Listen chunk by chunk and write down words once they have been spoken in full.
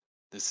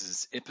This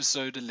is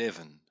episode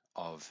 11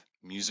 of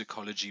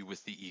Musicology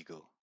with the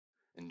Eagle.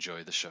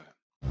 Enjoy the show.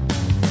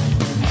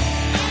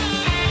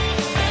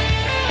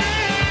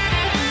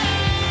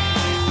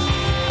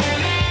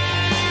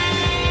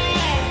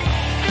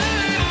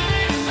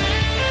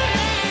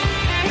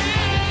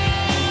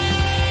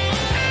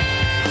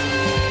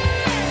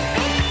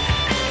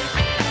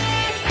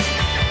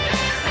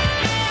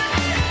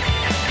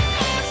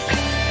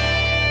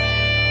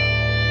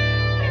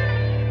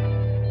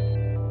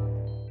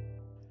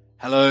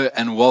 Hello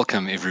and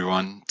welcome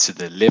everyone to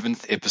the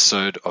 11th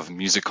episode of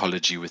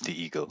Musicology with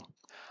the Eagle.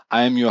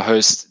 I am your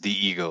host, the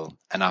Eagle,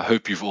 and I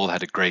hope you've all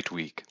had a great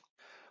week.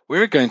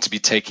 We're going to be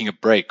taking a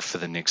break for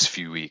the next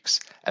few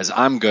weeks as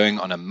I'm going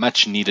on a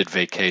much needed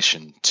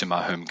vacation to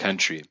my home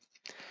country.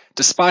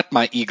 Despite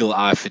my eagle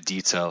eye for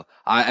detail,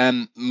 I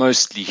am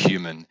mostly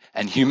human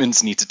and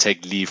humans need to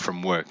take leave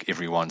from work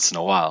every once in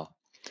a while.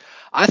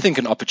 I think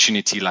an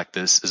opportunity like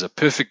this is a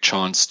perfect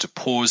chance to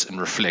pause and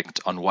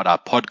reflect on what our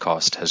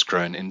podcast has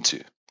grown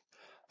into.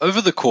 Over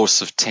the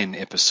course of 10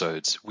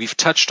 episodes, we've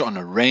touched on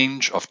a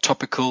range of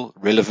topical,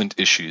 relevant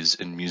issues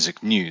in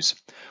music news,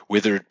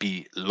 whether it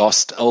be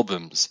lost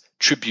albums,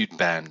 tribute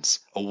bands,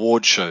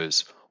 award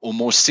shows, or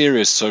more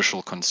serious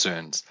social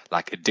concerns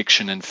like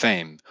addiction and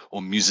fame,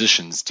 or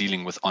musicians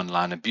dealing with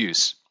online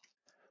abuse.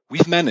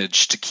 We've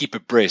managed to keep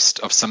abreast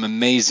of some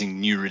amazing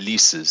new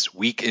releases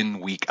week in,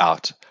 week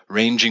out,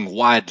 ranging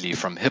widely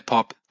from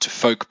hip-hop to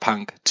folk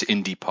punk to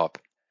indie pop.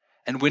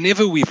 And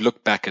whenever we've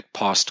looked back at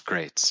past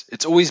greats,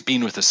 it's always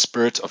been with a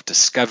spirit of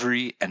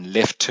discovery and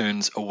left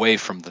turns away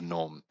from the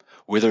norm,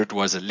 whether it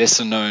was a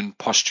lesser-known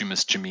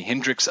posthumous Jimi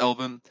Hendrix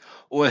album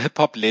or a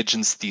hip-hop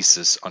legend's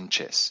thesis on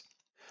chess.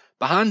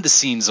 Behind the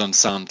scenes on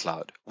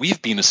SoundCloud,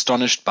 we've been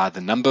astonished by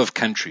the number of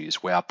countries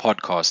where our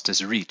podcast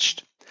has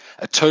reached.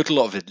 A total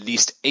of at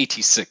least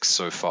 86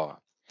 so far.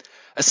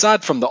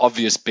 Aside from the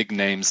obvious big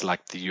names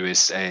like the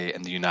USA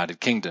and the United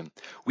Kingdom,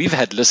 we've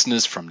had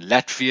listeners from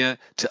Latvia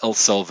to El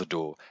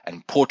Salvador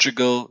and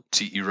Portugal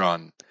to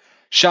Iran.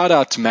 Shout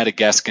out to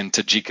Madagascar and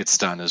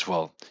Tajikistan as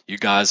well. You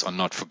guys are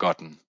not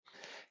forgotten.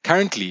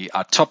 Currently,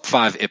 our top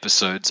 5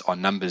 episodes are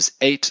numbers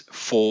 8,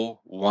 4,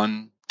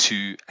 1,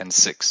 2, and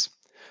 6.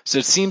 So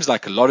it seems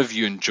like a lot of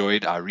you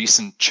enjoyed our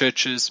recent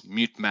Churches,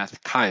 Mute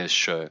Math, Kaia's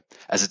show,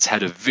 as it's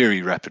had a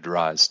very rapid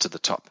rise to the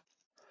top.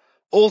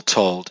 All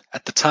told,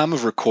 at the time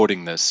of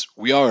recording this,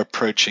 we are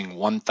approaching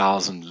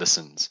 1,000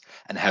 listens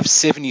and have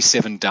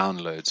 77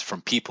 downloads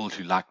from people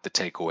who like the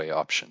takeaway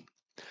option.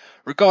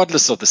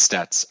 Regardless of the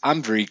stats,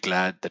 I'm very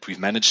glad that we've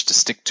managed to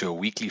stick to a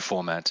weekly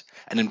format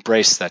and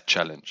embrace that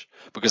challenge,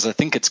 because I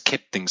think it's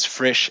kept things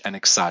fresh and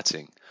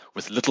exciting,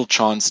 with little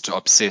chance to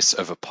obsess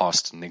over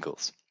past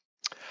niggles.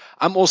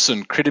 I'm also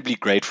incredibly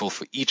grateful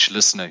for each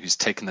listener who's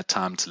taken the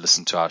time to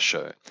listen to our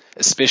show,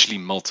 especially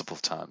multiple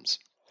times.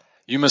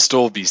 You must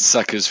all be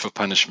suckers for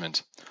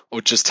punishment,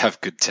 or just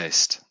have good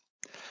taste.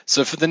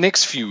 So for the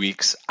next few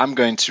weeks, I'm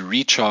going to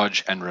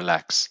recharge and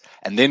relax,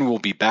 and then we'll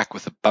be back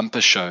with a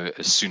bumper show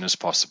as soon as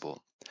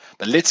possible.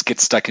 But let's get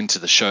stuck into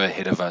the show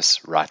ahead of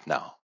us right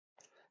now.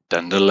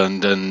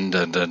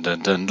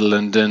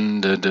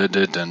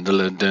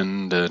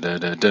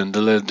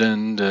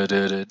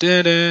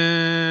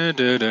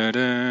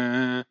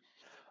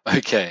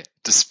 Okay,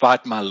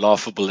 despite my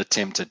laughable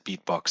attempt at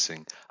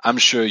beatboxing, I'm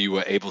sure you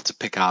were able to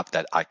pick out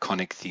that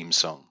iconic theme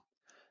song.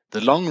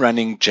 The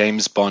long-running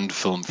James Bond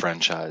film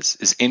franchise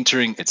is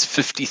entering its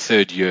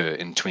 53rd year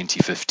in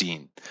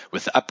 2015,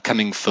 with the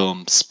upcoming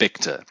film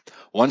Spectre,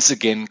 once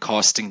again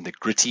casting the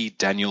gritty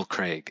Daniel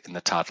Craig in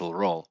the title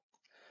role.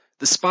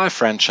 The spy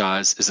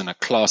franchise is in a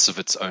class of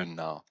its own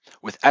now,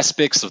 with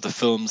aspects of the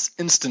films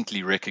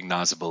instantly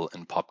recognizable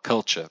in pop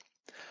culture.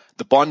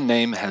 The Bond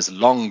name has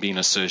long been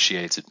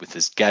associated with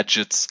his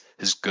gadgets,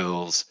 his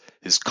girls,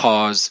 his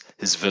cars,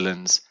 his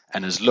villains,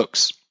 and his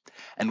looks.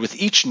 And with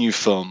each new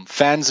film,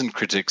 fans and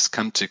critics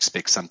come to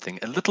expect something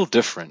a little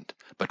different,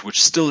 but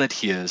which still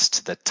adheres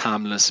to that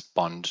timeless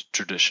Bond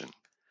tradition.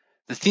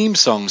 The theme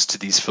songs to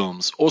these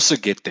films also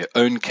get their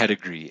own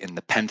category in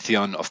the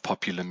pantheon of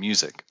popular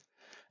music.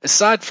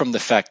 Aside from the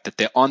fact that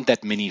there aren't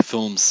that many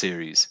film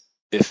series,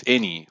 if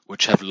any,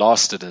 which have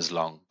lasted as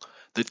long,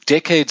 the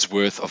decades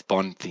worth of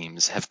Bond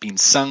themes have been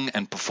sung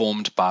and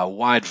performed by a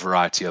wide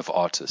variety of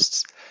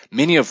artists,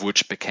 many of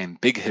which became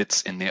big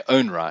hits in their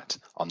own right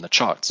on the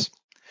charts.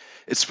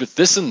 It's with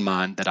this in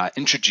mind that I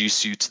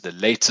introduce you to the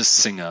latest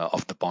singer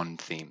of the Bond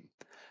theme,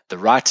 the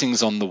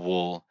writings on the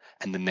wall,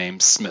 and the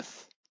name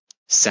Smith,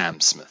 Sam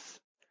Smith.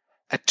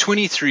 At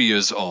 23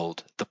 years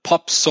old, the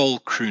pop soul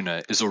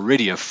crooner is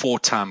already a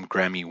 4-time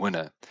Grammy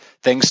winner,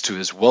 thanks to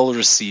his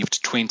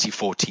well-received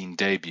 2014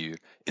 debut,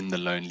 In the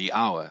Lonely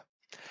Hour.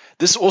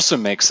 This also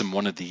makes him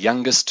one of the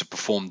youngest to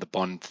perform the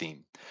Bond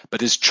theme,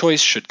 but his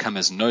choice should come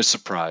as no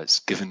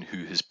surprise given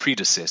who his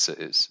predecessor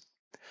is.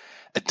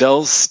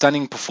 Adele's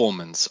stunning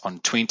performance on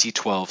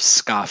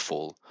 2012's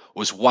Skyfall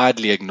was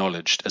widely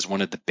acknowledged as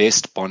one of the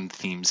best Bond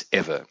themes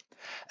ever,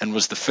 and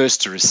was the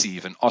first to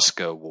receive an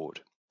Oscar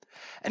award.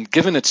 And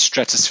given its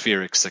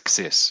stratospheric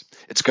success,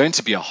 it's going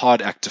to be a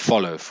hard act to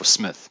follow for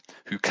Smith,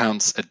 who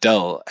counts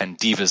Adele and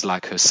divas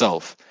like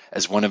herself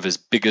as one of his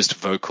biggest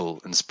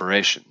vocal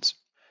inspirations.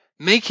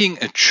 Making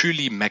a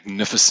truly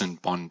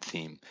magnificent Bond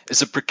theme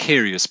is a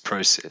precarious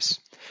process.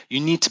 You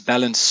need to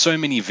balance so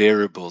many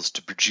variables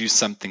to produce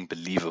something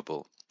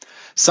believable.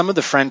 Some of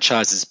the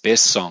franchise's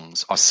best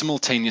songs are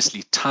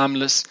simultaneously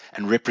timeless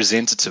and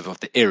representative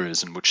of the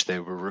eras in which they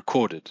were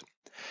recorded.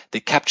 They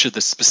capture the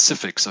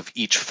specifics of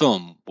each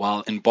film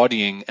while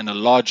embodying, in a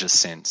larger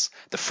sense,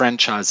 the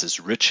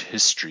franchise's rich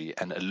history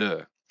and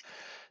allure.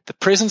 The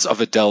presence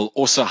of Adele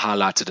also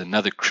highlighted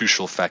another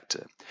crucial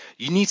factor.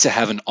 You need to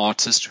have an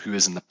artist who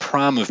is in the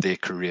prime of their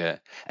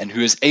career and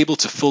who is able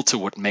to filter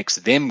what makes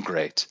them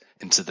great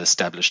into the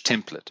established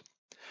template.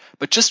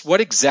 But just what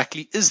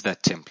exactly is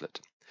that template?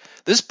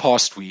 This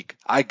past week,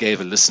 I gave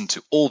a listen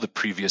to all the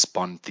previous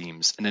Bond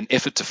themes in an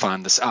effort to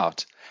find this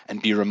out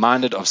and be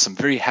reminded of some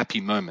very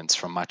happy moments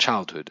from my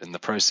childhood in the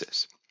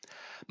process.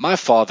 My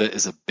father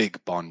is a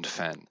big Bond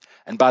fan,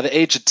 and by the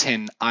age of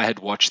 10, I had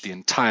watched the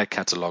entire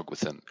catalogue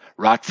with him,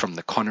 right from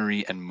the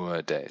Connery and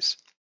Moore days.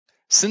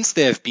 Since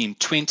there have been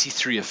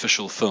 23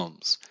 official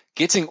films,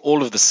 getting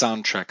all of the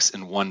soundtracks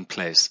in one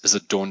place is a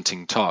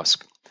daunting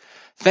task.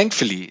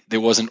 Thankfully,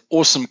 there was an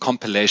awesome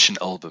compilation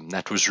album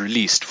that was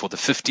released for the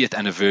 50th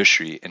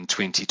anniversary in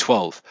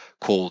 2012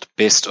 called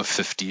Best of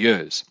 50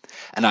 Years,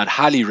 and I'd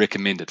highly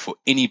recommend it for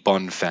any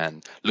Bond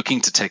fan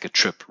looking to take a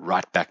trip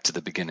right back to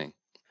the beginning.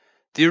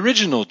 The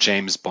original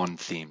James Bond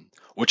theme,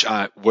 which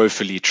I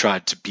woefully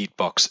tried to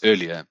beatbox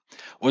earlier,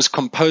 was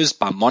composed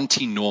by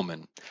Monty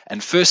Norman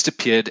and first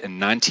appeared in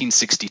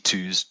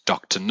 1962's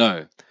Dr.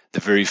 No, the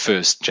very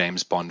first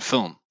James Bond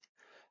film.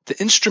 The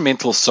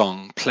instrumental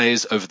song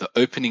plays over the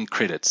opening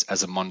credits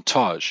as a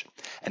montage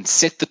and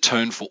set the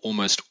tone for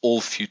almost all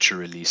future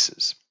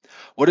releases.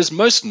 What is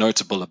most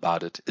notable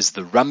about it is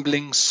the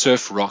rumbling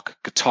surf rock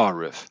guitar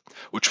riff,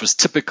 which was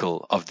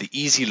typical of the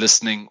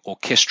easy-listening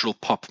orchestral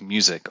pop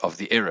music of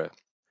the era.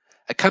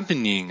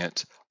 Accompanying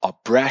it are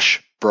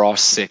brash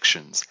brass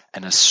sections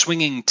and a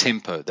swinging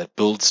tempo that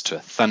builds to a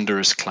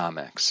thunderous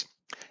climax.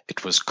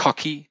 It was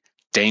cocky,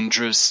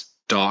 dangerous,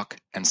 dark,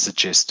 and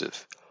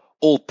suggestive,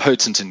 all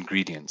potent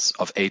ingredients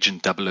of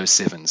Agent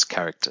 007's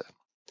character.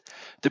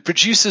 The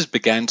producers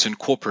began to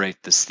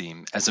incorporate this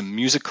theme as a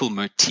musical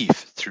motif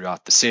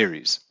throughout the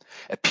series,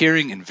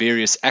 appearing in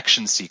various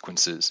action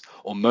sequences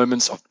or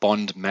moments of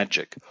Bond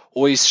magic,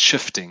 always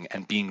shifting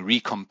and being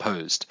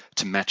recomposed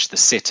to match the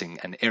setting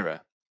and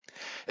era.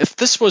 If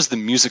this was the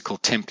musical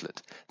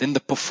template, then the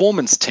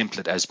performance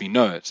template as we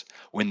know it,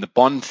 when the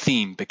Bond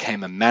theme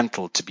became a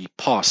mantle to be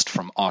passed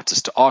from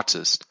artist to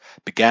artist,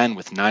 began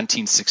with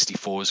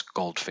 1964's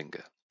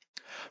Goldfinger.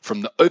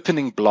 From the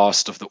opening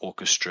blast of the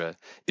orchestra,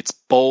 it's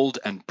bold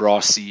and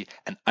brassy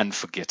and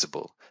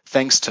unforgettable,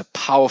 thanks to a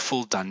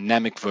powerful,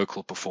 dynamic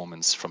vocal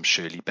performance from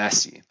Shirley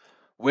Bassey.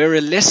 Where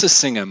a lesser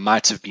singer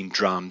might have been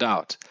drowned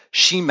out,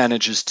 she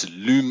manages to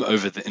loom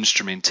over the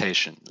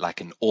instrumentation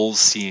like an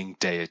all-seeing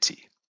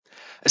deity.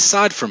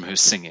 Aside from her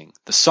singing,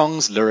 the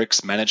song's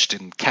lyrics manage to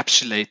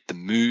encapsulate the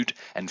mood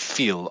and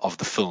feel of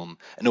the film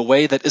in a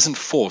way that isn't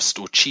forced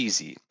or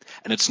cheesy,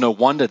 and it's no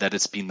wonder that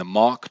it's been the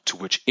mark to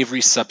which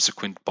every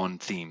subsequent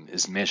Bond theme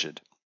is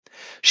measured.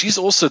 She's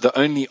also the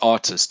only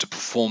artist to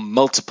perform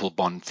multiple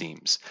Bond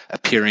themes,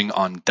 appearing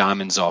on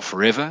Diamonds Are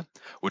Forever,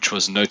 which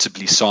was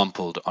notably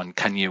sampled on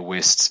Kanye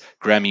West's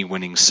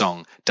Grammy-winning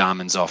song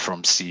Diamonds Are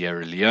from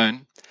Sierra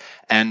Leone,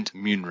 and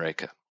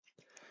Moonraker.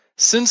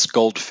 Since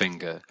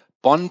Goldfinger,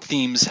 Bond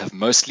themes have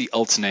mostly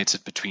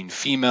alternated between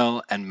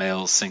female and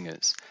male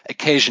singers,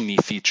 occasionally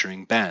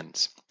featuring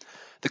bands.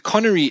 The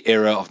Connery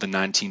era of the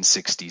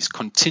 1960s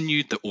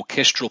continued the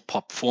orchestral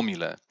pop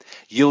formula,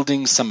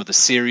 yielding some of the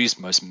series'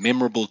 most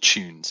memorable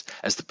tunes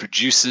as the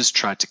producers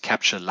tried to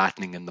capture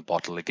lightning in the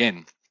bottle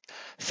again.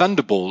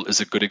 Thunderball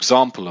is a good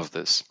example of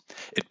this.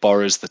 It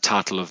borrows the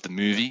title of the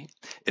movie,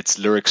 its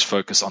lyrics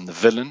focus on the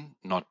villain,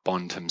 not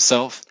Bond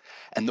himself,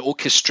 and the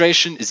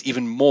orchestration is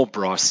even more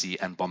brassy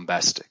and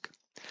bombastic.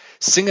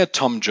 Singer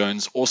Tom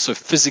Jones also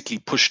physically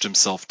pushed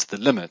himself to the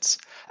limits,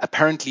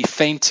 apparently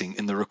fainting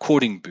in the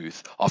recording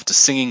booth after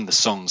singing the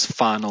song's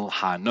final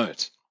high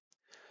note.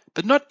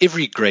 But not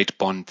every great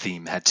Bond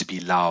theme had to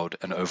be loud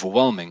and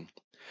overwhelming.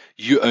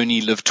 You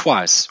Only Live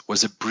Twice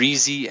was a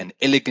breezy and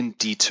elegant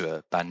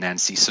detour by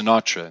Nancy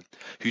Sinatra,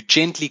 who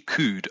gently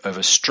cooed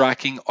over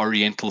striking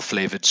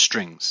oriental-flavored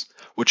strings,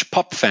 which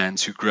pop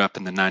fans who grew up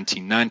in the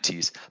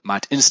 1990s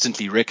might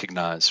instantly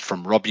recognize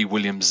from Robbie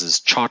Williams'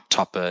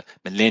 chart-topper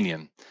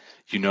Millennium.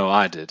 You know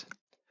I did.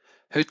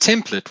 Her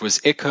template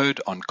was echoed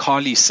on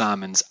Carly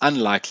Simon's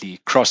unlikely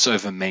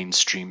crossover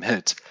mainstream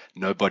hit,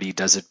 Nobody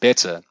Does It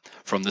Better,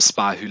 from The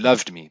Spy Who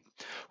Loved Me,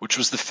 which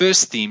was the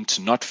first theme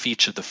to not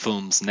feature the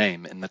film's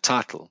name in the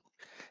title.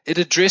 It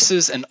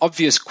addresses an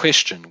obvious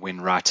question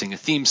when writing a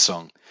theme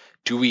song.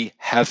 Do we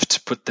have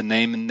to put the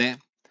name in there?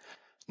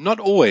 Not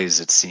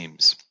always, it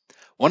seems.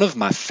 One of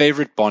my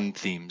favorite Bond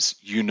themes,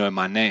 You Know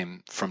My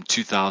Name, from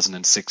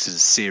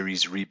 2006's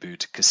series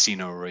reboot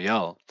Casino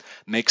Royale,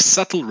 makes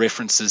subtle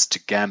references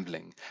to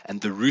gambling and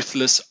the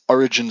ruthless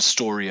origin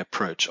story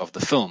approach of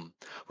the film,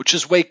 which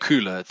is way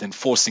cooler than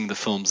forcing the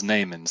film's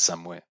name in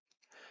somewhere.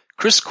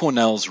 Chris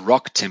Cornell's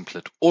rock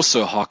template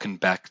also harkened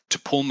back to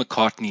Paul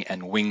McCartney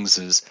and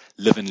Wings'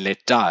 Live and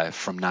Let Die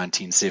from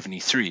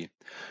 1973,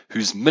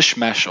 whose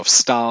mishmash of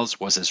styles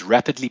was as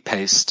rapidly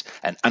paced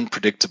and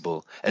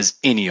unpredictable as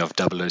any of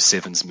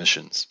 007's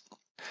missions.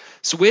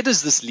 So where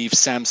does this leave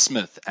Sam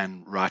Smith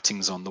and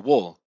Writings on the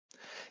Wall?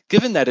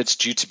 Given that it's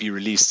due to be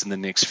released in the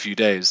next few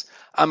days,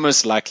 I'm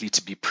most likely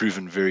to be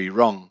proven very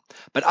wrong,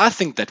 but I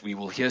think that we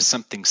will hear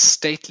something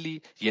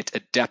stately yet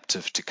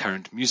adaptive to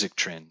current music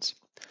trends.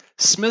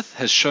 Smith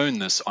has shown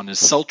this on his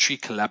sultry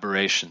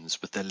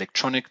collaborations with the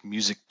electronic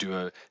music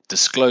duo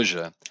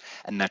Disclosure,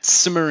 and that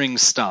simmering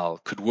style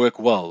could work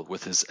well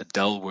with his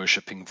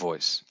Adele-worshipping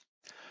voice.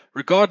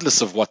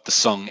 Regardless of what the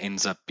song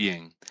ends up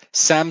being,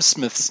 Sam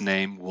Smith's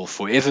name will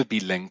forever be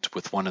linked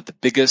with one of the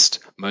biggest,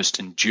 most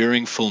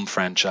enduring film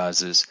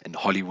franchises in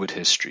Hollywood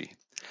history.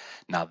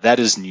 Now that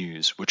is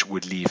news which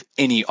would leave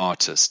any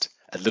artist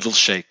a little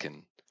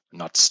shaken,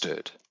 not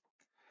stirred.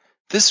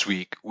 This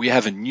week, we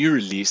have a new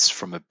release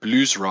from a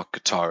blues rock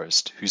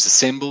guitarist who's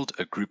assembled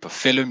a group of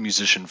fellow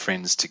musician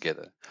friends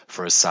together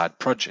for a side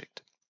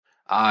project.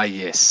 Ah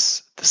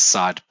yes, the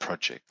side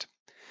project.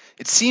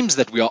 It seems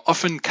that we are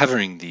often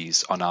covering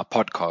these on our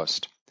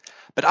podcast,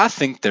 but I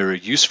think they're a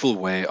useful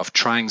way of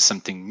trying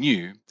something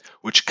new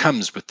which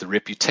comes with the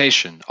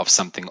reputation of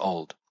something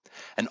old.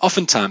 And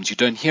oftentimes you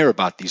don't hear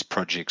about these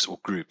projects or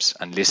groups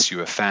unless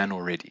you're a fan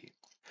already.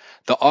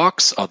 The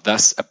Arcs are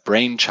thus a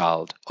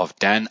brainchild of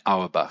Dan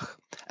Auerbach,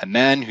 a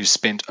man who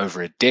spent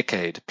over a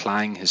decade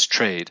plying his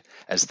trade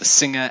as the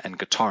singer and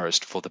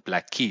guitarist for the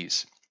Black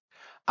Keys.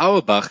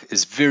 Auerbach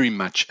is very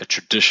much a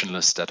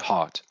traditionalist at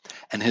heart,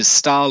 and his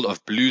style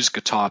of blues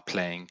guitar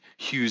playing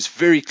hews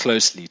very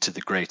closely to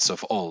the greats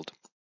of old.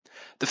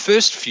 The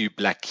first few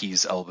Black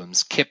Keys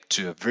albums kept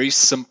to a very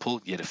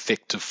simple yet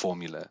effective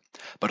formula,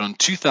 but on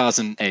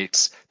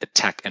 2008's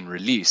Attack and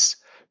Release,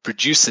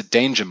 producer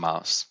Danger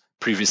Mouse,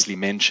 previously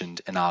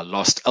mentioned in our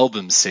Lost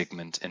Albums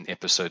segment in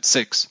episode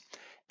 6,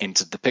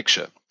 entered the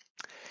picture.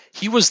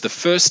 He was the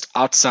first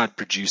outside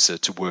producer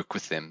to work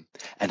with them,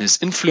 and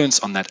his influence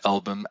on that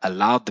album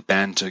allowed the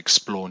band to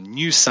explore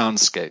new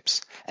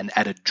soundscapes and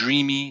add a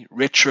dreamy,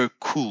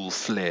 retro-cool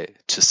flair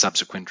to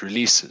subsequent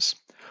releases,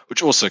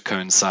 which also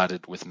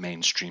coincided with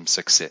mainstream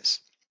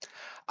success.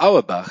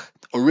 Auerbach,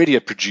 already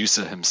a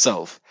producer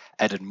himself,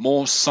 added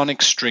more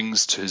sonic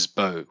strings to his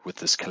bow with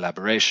this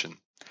collaboration.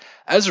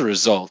 As a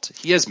result,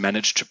 he has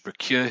managed to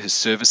procure his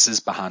services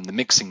behind the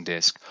mixing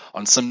desk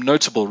on some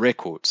notable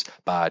records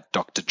by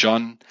Dr.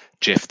 John,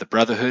 Jeff the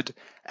Brotherhood,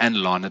 and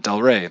Lana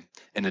Del Rey,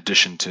 in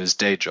addition to his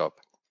day job.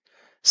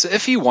 So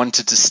if he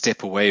wanted to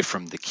step away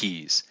from the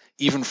keys,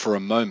 even for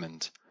a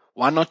moment,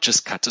 why not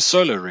just cut a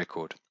solo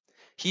record?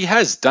 He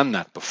has done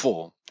that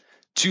before.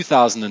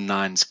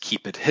 2009's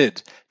Keep It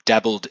Hid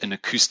dabbled in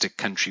acoustic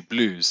country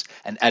blues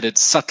and added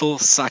subtle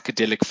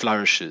psychedelic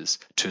flourishes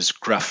to his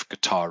gruff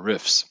guitar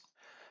riffs.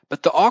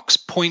 But the Arcs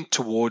point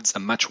towards a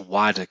much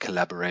wider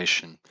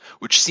collaboration,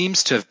 which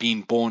seems to have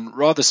been born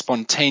rather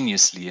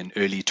spontaneously in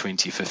early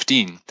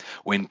 2015,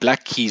 when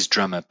Black Keys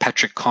drummer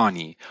Patrick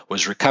Carney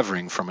was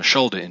recovering from a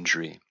shoulder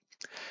injury.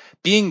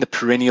 Being the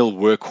perennial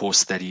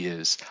workhorse that he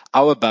is,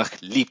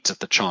 Auerbach leaped at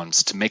the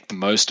chance to make the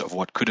most of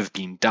what could have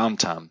been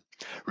downtime,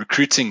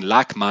 recruiting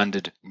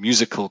like-minded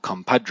musical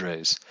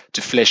compadres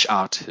to flesh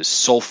out his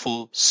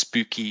soulful,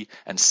 spooky,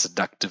 and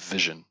seductive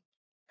vision.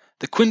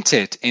 The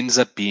quintet ends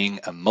up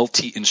being a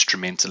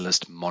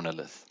multi-instrumentalist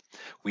monolith.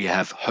 We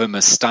have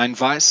Homer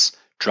Steinweiss,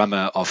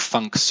 drummer of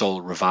funk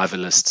soul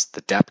revivalists the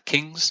Dap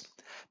Kings,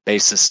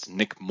 bassist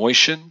Nick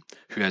Moishin,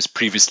 who has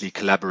previously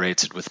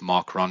collaborated with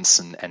Mark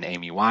Ronson and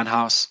Amy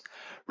Winehouse,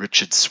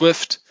 Richard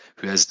Swift,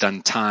 who has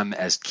done time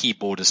as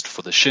keyboardist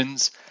for the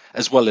Shins,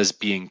 as well as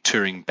being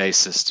touring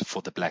bassist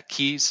for the Black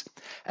Keys,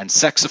 and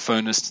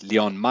saxophonist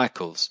Leon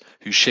Michaels,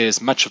 who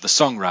shares much of the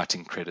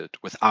songwriting credit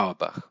with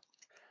Auerbach.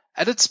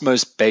 At its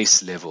most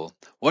base level,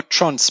 what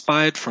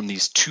transpired from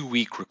these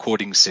 2-week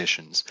recording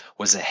sessions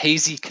was a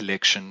hazy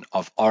collection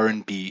of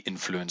R&B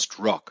influenced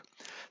rock,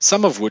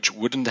 some of which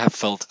wouldn't have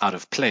felt out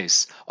of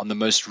place on the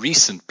most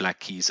recent Black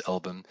Keys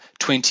album,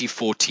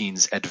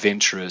 2014's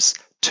adventurous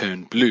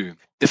Turn Blue,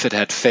 if it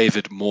had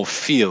favored more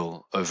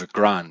feel over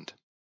grind.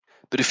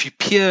 But if you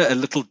peer a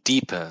little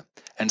deeper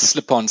and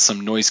slip on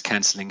some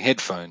noise-cancelling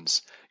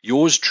headphones,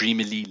 yours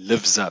dreamily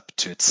lives up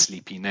to its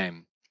sleepy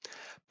name.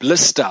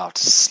 Blissed out,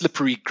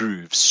 slippery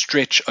grooves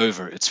stretch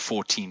over its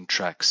 14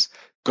 tracks.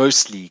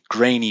 Ghostly,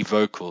 grainy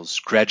vocals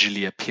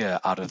gradually appear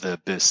out of the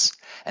abyss,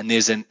 and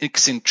there's an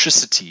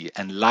eccentricity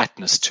and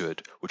lightness to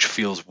it which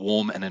feels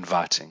warm and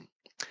inviting.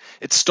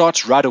 It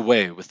starts right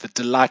away with the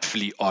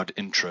delightfully odd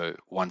intro,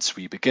 Once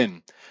We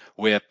Begin,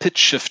 where a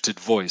pitch-shifted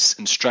voice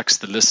instructs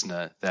the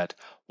listener that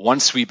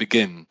once we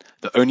begin,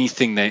 the only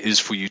thing there is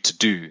for you to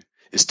do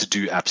is to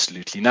do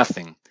absolutely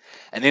nothing,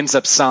 and ends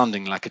up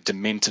sounding like a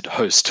demented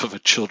host of a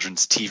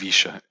children's TV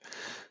show.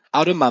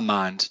 Out of My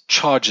Mind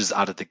charges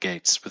out of the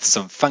gates with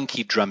some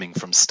funky drumming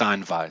from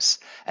Steinweiss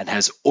and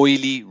has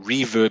oily,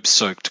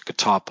 reverb-soaked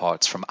guitar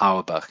parts from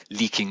Auerbach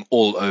leaking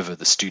all over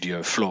the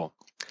studio floor.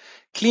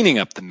 Cleaning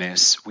up the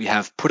mess, we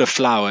have Put a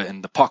Flower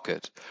in the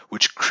Pocket,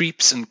 which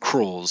creeps and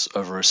crawls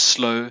over a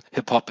slow,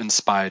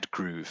 hip-hop-inspired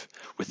groove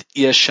with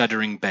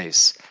ear-shuddering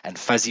bass and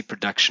fuzzy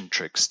production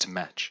tricks to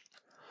match.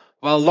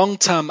 While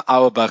long-time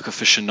Auerbach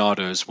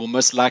aficionados will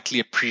most likely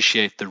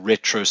appreciate the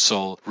retro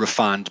soul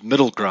refined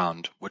middle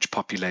ground which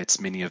populates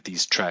many of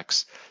these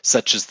tracks,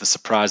 such as the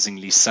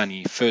surprisingly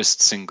sunny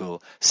first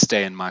single,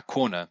 Stay in My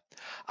Corner,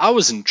 I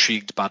was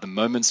intrigued by the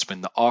moments when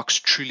the arcs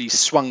truly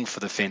swung for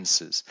the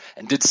fences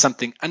and did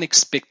something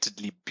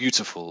unexpectedly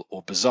beautiful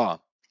or bizarre.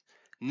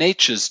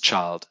 Nature's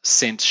Child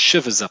sent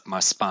shivers up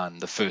my spine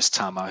the first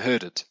time I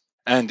heard it,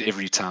 and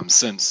every time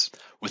since,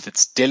 with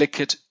its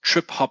delicate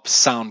trip-hop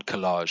sound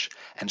collage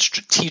and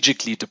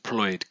strategically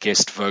deployed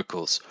guest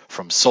vocals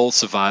from soul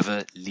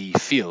survivor Lee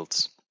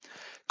Fields.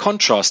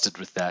 Contrasted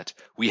with that,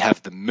 we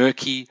have the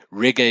murky,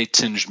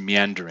 reggae-tinged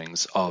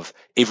meanderings of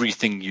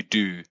Everything You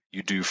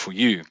Do for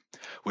You,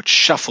 which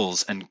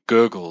shuffles and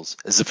gurgles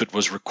as if it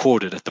was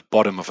recorded at the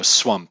bottom of a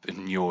swamp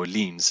in New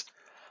Orleans.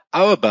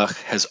 Auerbach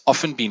has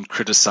often been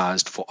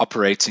criticized for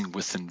operating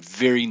within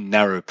very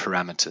narrow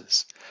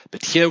parameters,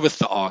 but here with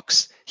the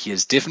arcs, he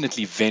has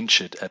definitely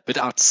ventured a bit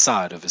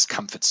outside of his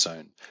comfort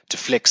zone to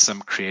flex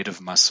some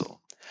creative muscle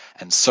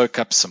and soak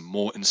up some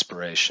more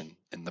inspiration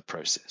in the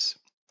process.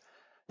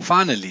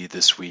 Finally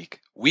this week,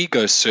 we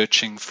go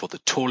searching for the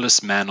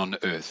tallest man on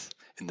earth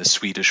in the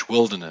Swedish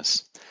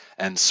wilderness,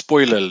 and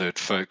spoiler alert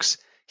folks,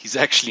 he's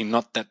actually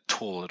not that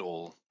tall at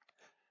all.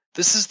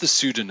 This is the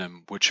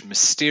pseudonym which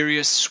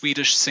mysterious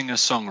Swedish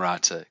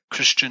singer-songwriter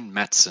Christian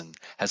Mattsson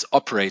has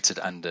operated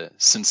under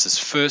since his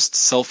first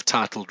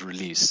self-titled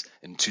release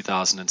in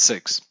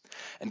 2006.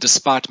 And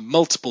despite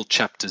multiple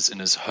chapters in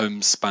his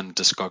homespun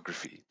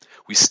discography,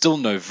 we still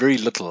know very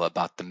little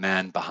about the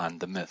man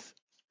behind the myth.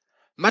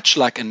 Much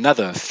like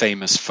another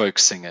famous folk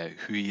singer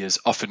who he is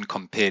often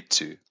compared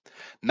to,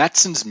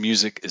 Mattsson's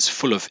music is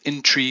full of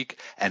intrigue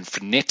and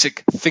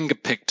frenetic,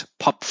 finger-picked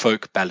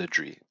pop-folk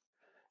balladry.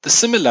 The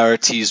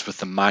similarities with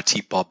the mighty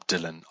Bob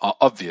Dylan are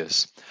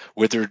obvious,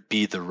 whether it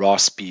be the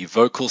raspy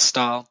vocal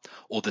style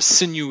or the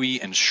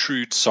sinewy and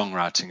shrewd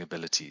songwriting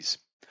abilities.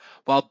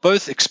 While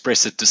both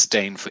express a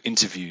disdain for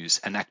interviews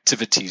and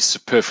activities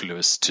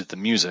superfluous to the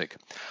music,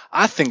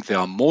 I think there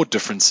are more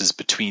differences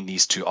between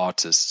these two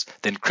artists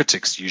than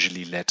critics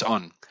usually let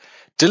on.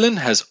 Dylan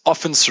has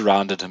often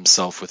surrounded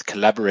himself with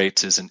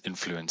collaborators and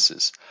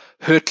influences,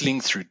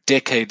 hurtling through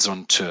decades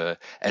on tour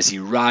as he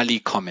wryly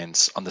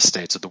comments on the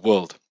state of the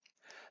world.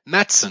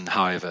 Mattsson,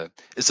 however,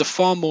 is a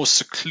far more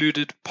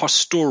secluded,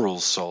 pastoral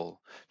soul,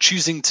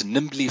 choosing to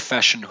nimbly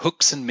fashion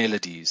hooks and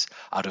melodies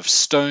out of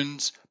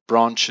stones,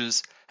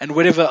 branches, and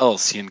whatever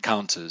else he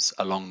encounters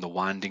along the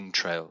winding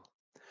trail.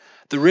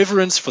 The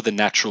reverence for the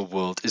natural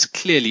world is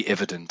clearly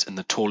evident in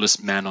the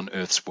tallest man on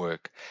earth's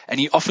work, and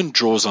he often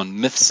draws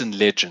on myths and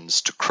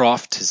legends to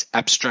craft his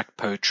abstract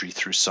poetry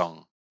through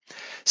song.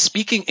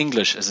 Speaking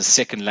English as a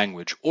second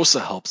language also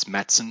helps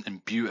Mattsson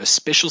imbue a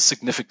special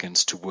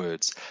significance to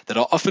words that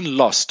are often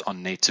lost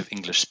on native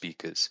English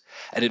speakers,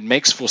 and it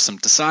makes for some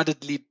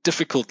decidedly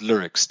difficult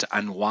lyrics to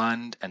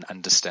unwind and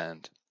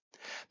understand.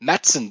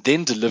 Mattsson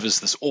then delivers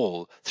this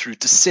all through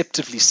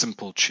deceptively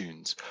simple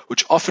tunes,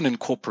 which often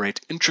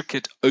incorporate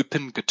intricate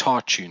open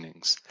guitar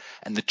tunings,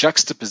 and the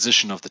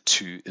juxtaposition of the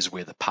two is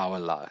where the power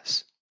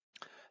lies.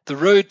 The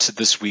road to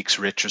this week's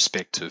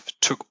retrospective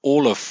took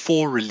all of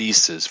 4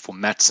 releases for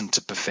Mattsson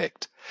to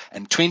perfect,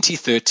 and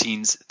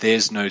 2013's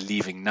There's No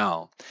Leaving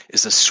Now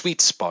is a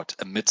sweet spot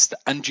amidst the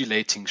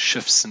undulating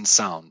shifts in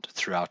sound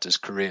throughout his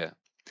career.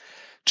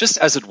 Just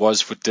as it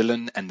was for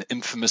Dylan and the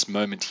infamous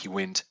moment he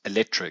went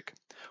electric,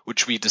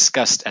 which we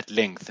discussed at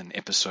length in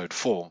episode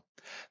 4,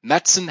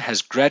 Mattsson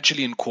has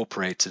gradually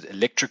incorporated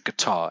electric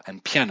guitar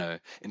and piano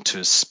into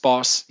a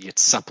sparse yet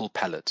supple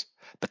palette,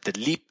 but the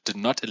leap did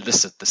not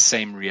elicit the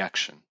same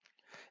reaction.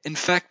 In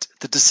fact,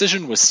 the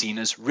decision was seen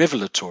as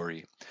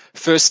revelatory,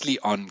 firstly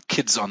on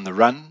Kids on the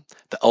Run,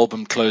 the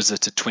album closer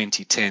to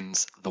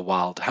 2010's The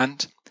Wild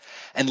Hunt,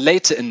 and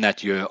later in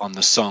that year on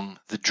the song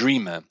The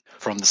Dreamer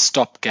from the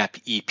stopgap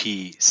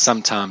EP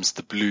Sometimes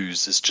the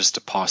Blues is Just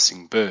a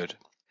Passing Bird.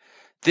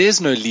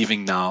 There's No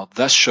Leaving Now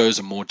thus shows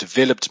a more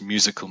developed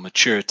musical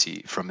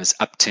maturity from his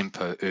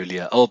up-tempo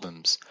earlier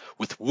albums,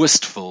 with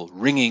wistful,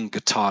 ringing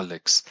guitar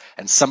licks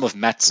and some of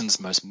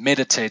Mattsson's most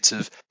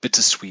meditative,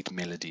 bittersweet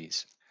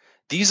melodies.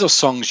 These are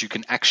songs you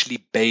can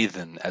actually bathe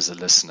in as a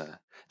listener,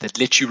 that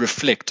let you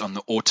reflect on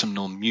the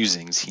autumnal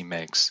musings he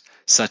makes,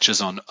 such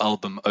as on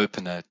album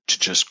opener To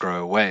Just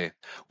Grow Away,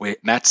 where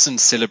Mattsson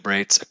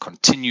celebrates a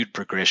continued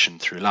progression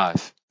through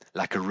life,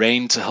 like a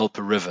rain to help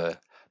a river,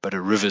 but a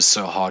river's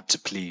so hard to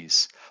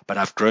please, but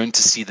I've grown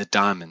to see the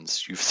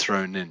diamonds you've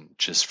thrown in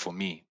just for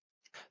me.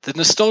 The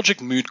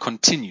nostalgic mood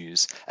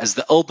continues as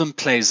the album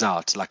plays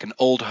out like an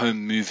old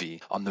home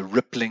movie on the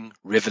rippling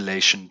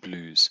Revelation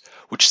blues,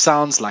 which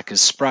sounds like his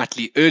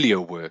sprightly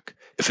earlier work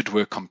if it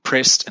were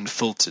compressed and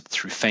filtered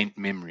through faint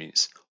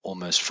memories,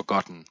 almost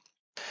forgotten.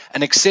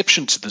 An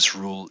exception to this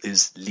rule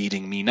is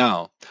Leading Me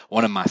Now,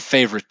 one of my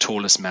favorite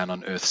Tallest Man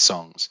on Earth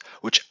songs,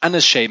 which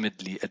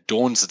unashamedly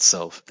adorns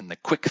itself in the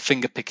quick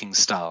finger-picking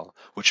style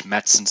which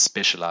Mattson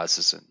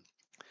specializes in.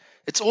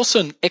 It's also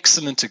an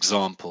excellent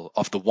example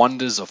of the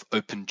wonders of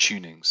open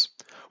tunings,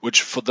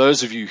 which, for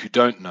those of you who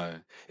don't know,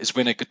 is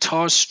when a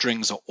guitar's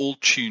strings are all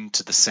tuned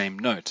to the same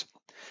note.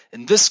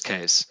 In this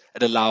case,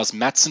 it allows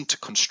Mattson to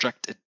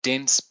construct a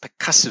dense,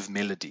 percussive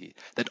melody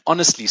that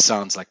honestly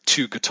sounds like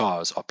two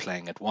guitars are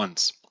playing at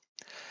once.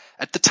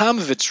 At the time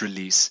of its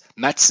release,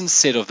 Mattson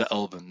said of the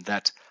album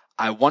that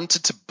I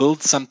wanted to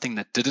build something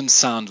that didn't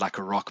sound like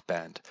a rock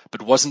band,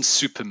 but wasn't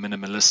super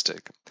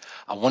minimalistic.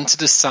 I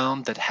wanted a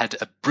sound that had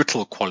a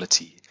brittle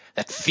quality,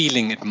 that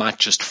feeling it might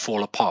just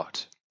fall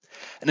apart.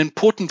 An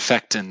important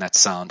factor in that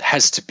sound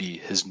has to be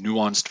his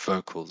nuanced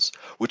vocals,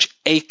 which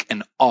ache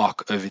and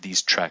arc over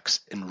these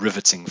tracks in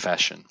riveting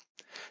fashion.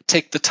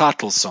 Take the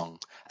title song,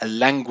 a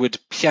languid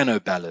piano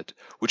ballad,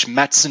 which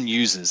Mattson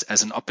uses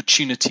as an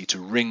opportunity to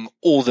wring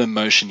all the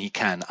emotion he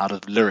can out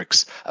of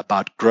lyrics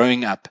about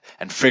growing up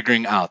and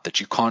figuring out that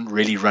you can't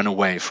really run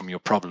away from your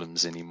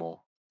problems anymore.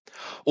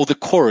 Or the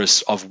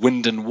chorus of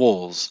Wind and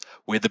Walls,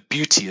 where the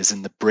beauty is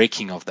in the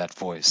breaking of that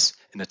voice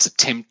in its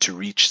attempt to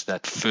reach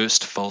that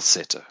first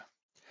falsetto.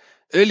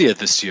 Earlier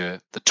this year,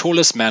 The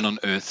Tallest Man on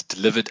Earth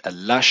delivered a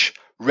lush,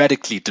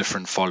 radically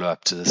different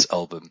follow-up to this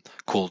album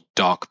called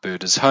Dark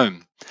Bird Is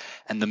Home,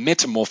 and the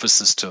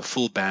metamorphosis to a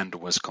full band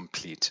was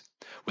complete,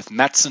 with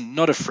Mattson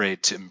not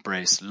afraid to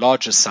embrace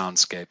larger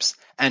soundscapes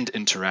and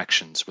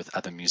interactions with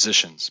other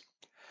musicians.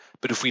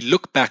 But if we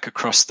look back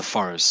across the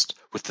forest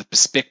with the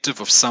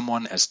perspective of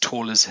someone as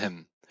tall as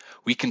him,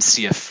 we can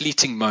see a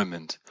fleeting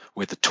moment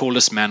where the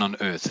tallest man on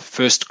earth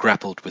first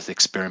grappled with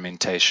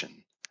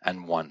experimentation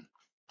and won.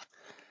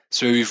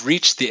 So we've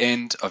reached the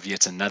end of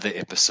yet another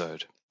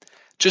episode.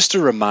 Just a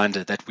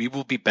reminder that we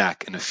will be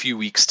back in a few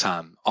weeks'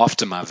 time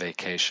after my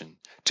vacation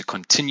to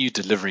continue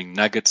delivering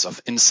nuggets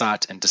of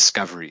insight and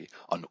discovery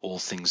on all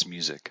things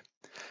music.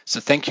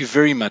 So thank you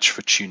very much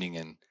for tuning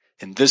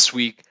in this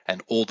week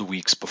and all the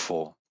weeks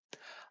before.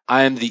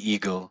 I am the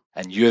Eagle,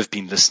 and you have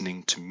been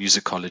listening to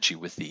Musicology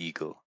with the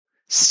Eagle.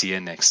 See you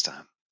next time.